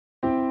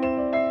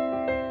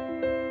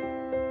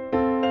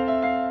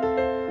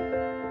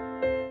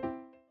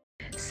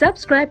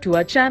Subscribe to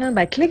our channel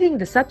by clicking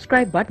the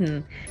subscribe button.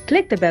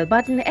 Click the bell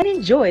button and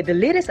enjoy the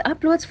latest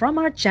uploads from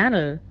our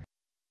channel.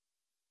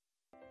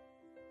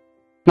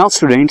 Now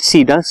students,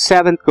 see the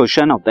seventh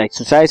question of the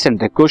exercise, and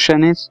the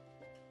question is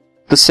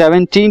the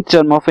 17th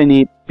term of an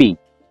AP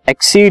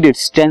exceed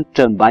its 10th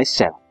term by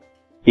 7.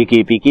 एक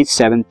AP की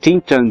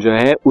 17th term जो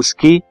है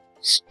उसकी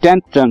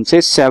 10th term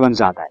से 7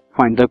 ज्यादा है.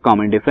 Find the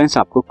common difference.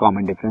 आपको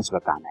common difference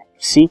बताना है.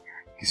 सी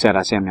किस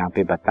तरह से हम यहाँ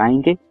पे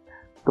बताएंगे.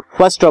 तो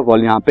फर्स्ट ऑफ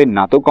ऑल यहाँ पे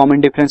ना तो कॉमन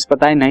डिफरेंस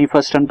पता है, ना ही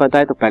फर्स्ट टर्म पता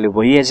है, तो पहले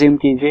वही एज्यूम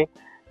कीजिए.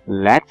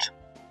 Let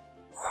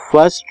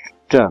first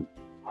term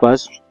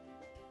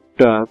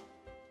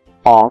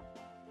of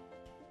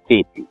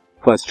AP,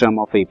 first term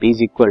of AP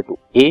is equal to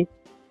A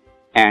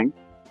and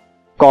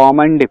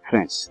common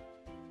difference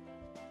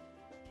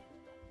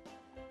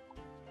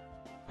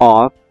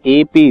of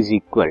AP is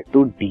equal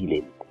to D ले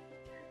लेते.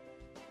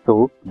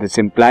 तो दिस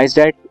इंप्लाइज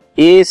दैट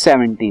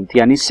A17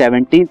 यानी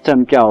 17th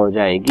टर्म क्या हो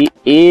जाएगी,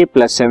 A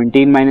प्लस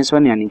 17 माइनस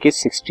 1 यानी कि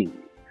 16.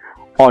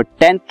 और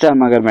 10th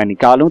टर्म अगर मैं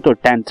निकालूं तो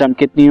 10th टर्म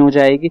कितनी हो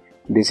जाएगी,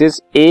 this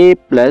is A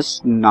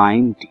plus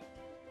 9D.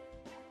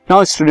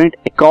 Now student,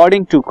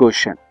 according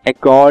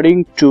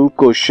to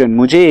question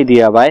मुझे ये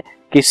दिया हुआ है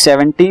कि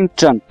 17th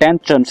टर्म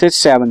 10th टर्म से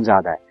 7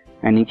 ज्यादा है,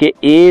 यानी कि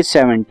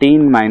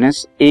A17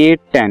 minus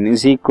A10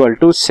 is equal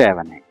to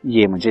 7 है.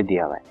 ये मुझे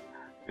दिया हुआ है.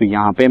 तो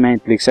यहाँ पे मैं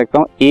लिख सकता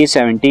हूँ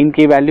A17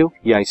 की वैल्यू,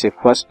 या इसे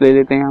फर्स्ट ले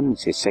लेते हैं हम,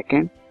 इसे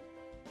सेकेंड.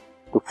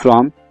 तो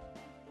फ्रॉम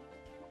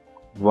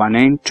 1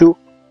 एंड 2,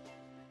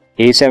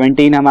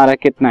 A17 हमारा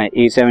कितना है,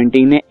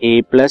 A17 है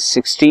A plus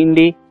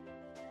 16D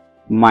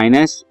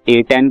minus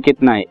A10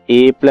 कितना है,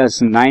 A plus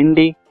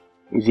 9D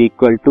is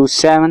equal to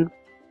 7.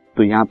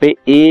 तो यहाँ पे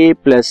A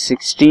plus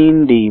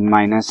 16D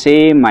minus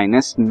A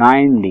minus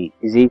 9D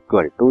is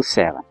equal to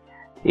 7.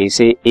 A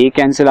से A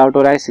कैंसिल आउट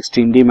हो रहा है,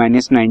 16D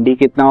माइनस 9D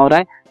कितना हो रहा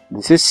है,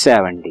 this is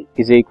 7D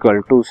is equal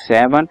to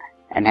 7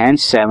 and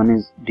hence 7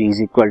 is D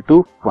is equal to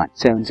 1.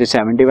 7 से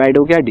 7 डिवाइड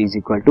हो गया, D इज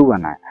इक्वल टू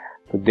 1 आया.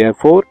 तो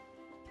therefore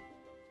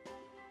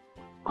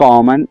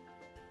common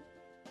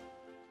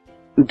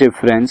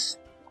difference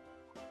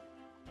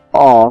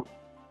of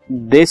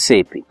this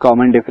AP,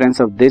 common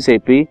difference of this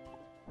AP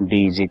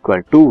D is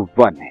equal to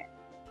 1 है.